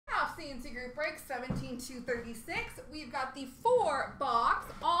CNC Group Break 17-236. We've got the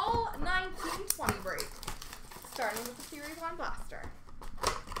 4-box, all 1920 break. Starting with the Series 1 blaster.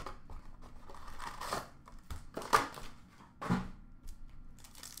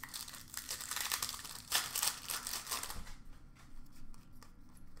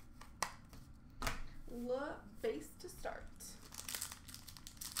 Base to start.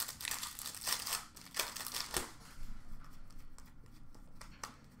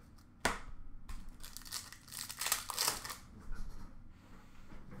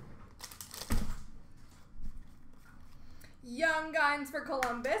 Young Guns for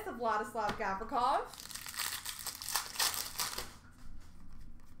Columbus of Vladislav Gavrikov.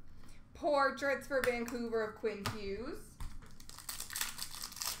 Portraits for Vancouver of Quinn Hughes.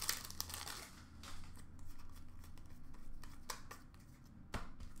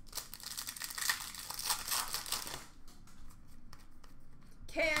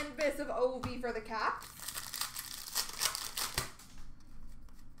 Canvas of Ovi for the Caps.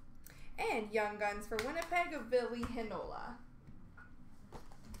 And Young Guns for Winnipeg of Billy Hinola.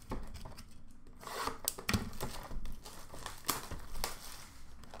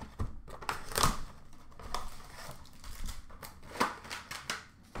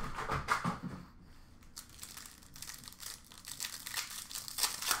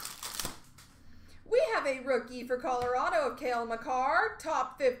 A rookie for Colorado of Cale Makar,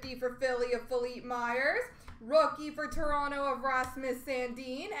 top 50 for Philly of Philippe Myers, rookie for Toronto of Rasmus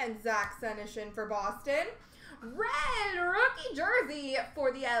Sandin and Zach Senyshyn for Boston, red rookie jersey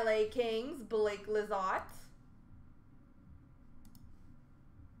for the LA Kings, Blake Lizotte.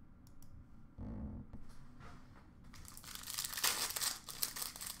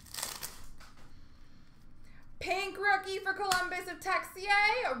 Pink rookie for Columbus of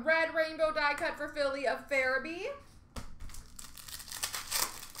Texier. Red rainbow die cut for Philly of Farabee.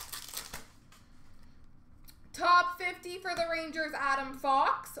 Top 50 for the Rangers, Adam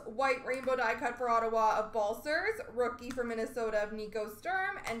Fox. White rainbow die cut for Ottawa of Balsers. Rookie for Minnesota of Nico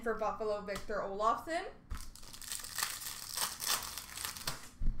Sturm. And for Buffalo, Victor Olofsson.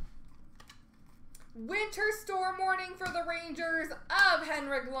 Winter Storm warning for the Rangers of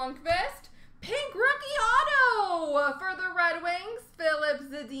Henrik Lundqvist. Pink rookie auto for the Red Wings, Philip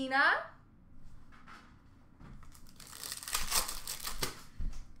Zadina.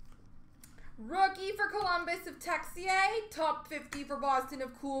 Rookie for Columbus of Texier, top 50 for Boston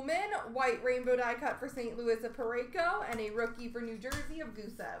of Kuhlman, white rainbow die cut for St. Louis of Parayko, and a rookie for New Jersey of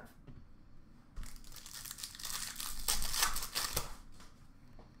Gusev.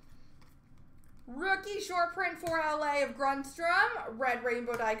 Rookie short print for LA of Grundstrom. Red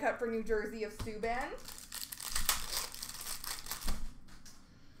rainbow die cut for New Jersey of Subban.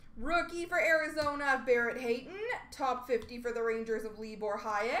 Rookie for Arizona of Barrett Hayton. Top 50 for the Rangers of Libor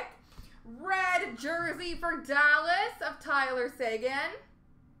Hayek. Red jersey for Dallas of Tyler Seguin.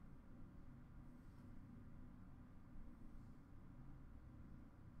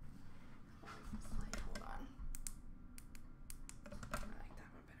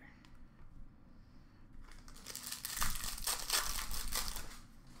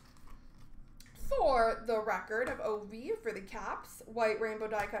 For the Record of OV for the Caps, white rainbow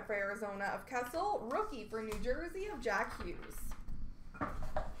die cut for Arizona of Kessel, rookie for New Jersey of Jack Hughes.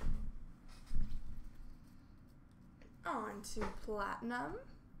 On to Platinum.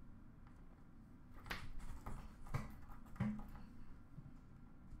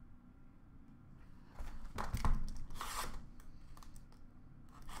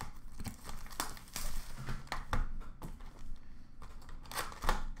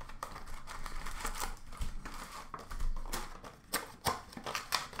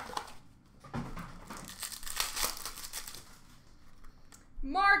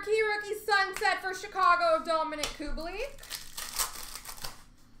 Marquee rookie sunset for Chicago of Dominic Kubalik.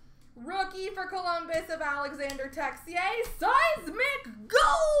 Rookie for Columbus of Alexander Texier. Seismic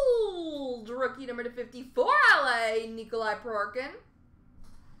Gold! Rookie number to 54 LA, Nikolai Prorkin.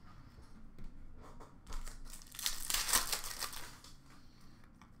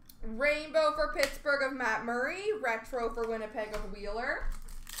 Rainbow for Pittsburgh of Matt Murray. Retro for Winnipeg of Wheeler.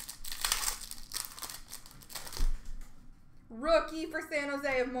 Rookie for San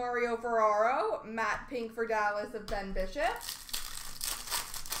Jose of Mario Ferraro. Matte Pink for Dallas of Ben Bishop.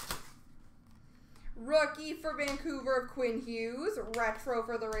 Rookie for Vancouver of Quinn Hughes. Retro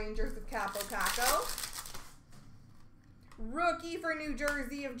for the Rangers of Capo Caco. Rookie for New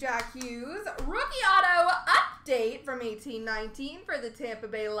Jersey of Jack Hughes. Rookie auto update from 1819 for the Tampa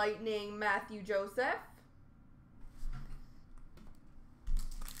Bay Lightning, Matthew Joseph.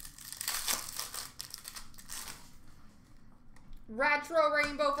 Retro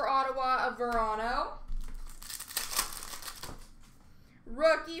Rainbow for Ottawa of Verano.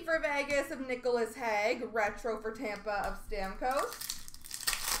 Rookie for Vegas of Nicholas Hague. Retro for Tampa of Stamkos.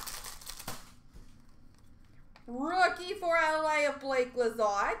 Rookie for LA of Blake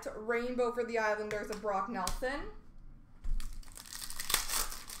Lizotte. Rainbow for the Islanders of Brock Nelson.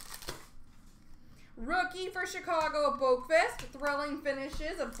 Rookie for Chicago of Boakfist. Thrilling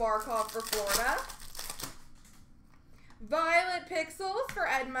finishes of Barkov for Florida. Violet Pixels for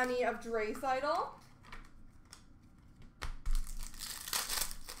Edmonton of Draisaitl.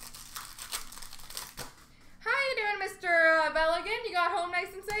 How you doing, Mr. Belligan? You got home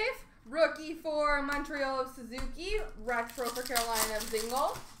nice and safe? Rookie for Montreal of Suzuki. Retro for Carolina of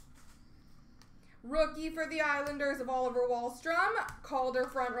Zingle. Rookie for the Islanders of Oliver Wahlstrom. Calder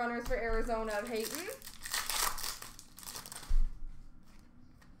frontrunners for Arizona of Hayton.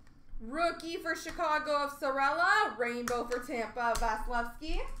 Rookie for Chicago of Sorella. Rainbow for Tampa of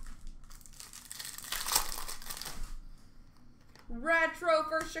Vasilevsky. Retro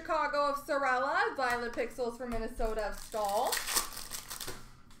for Chicago of Sorella. Violet Pixels for Minnesota of Stahl.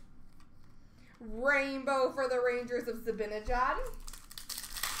 Rainbow for the Rangers of Zibanejad.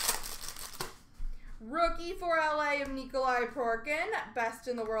 Rookie for LA of Nikolai Prokin. Best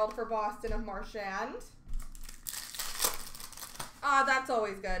in the world for Boston of Marchand. That's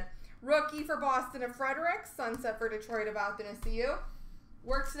always good. Rookie for Boston of Frederick. Sunset for Detroit of Athanasiou.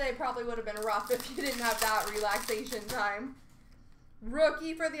 Work today probably would have been rough if you didn't have that relaxation time.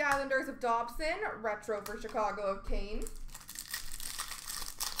 Rookie for the Islanders of Dobson. Retro for Chicago of Kane.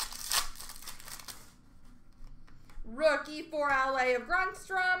 Rookie for LA of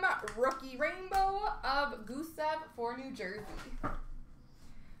Grundstrom. Rookie Rainbow of Gusev for New Jersey.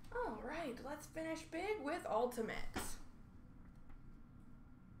 All right, let's finish big with Ultimates.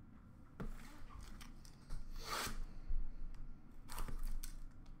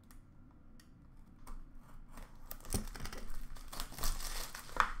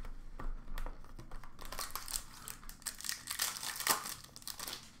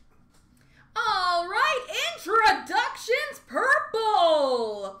 Introductions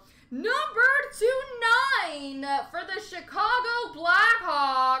purple. Number 2/9 for the Chicago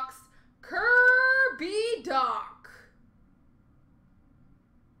Blackhawks, Kirby Dach.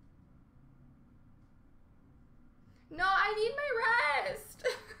 No, I need my rest.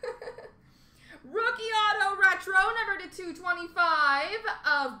 Rookie Auto Retro, number 225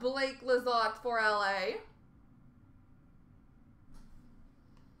 of Blake Lizotte for LA.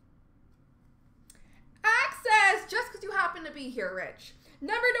 Access, just because you happen to be here, Rich.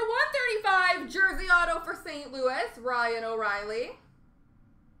 Number 135, Jersey Auto for St. Louis, Ryan O'Reilly.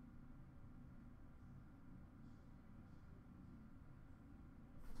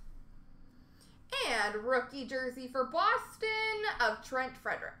 And rookie jersey for Boston of Trent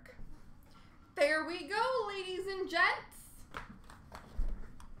Frederick. There we go, ladies and gents.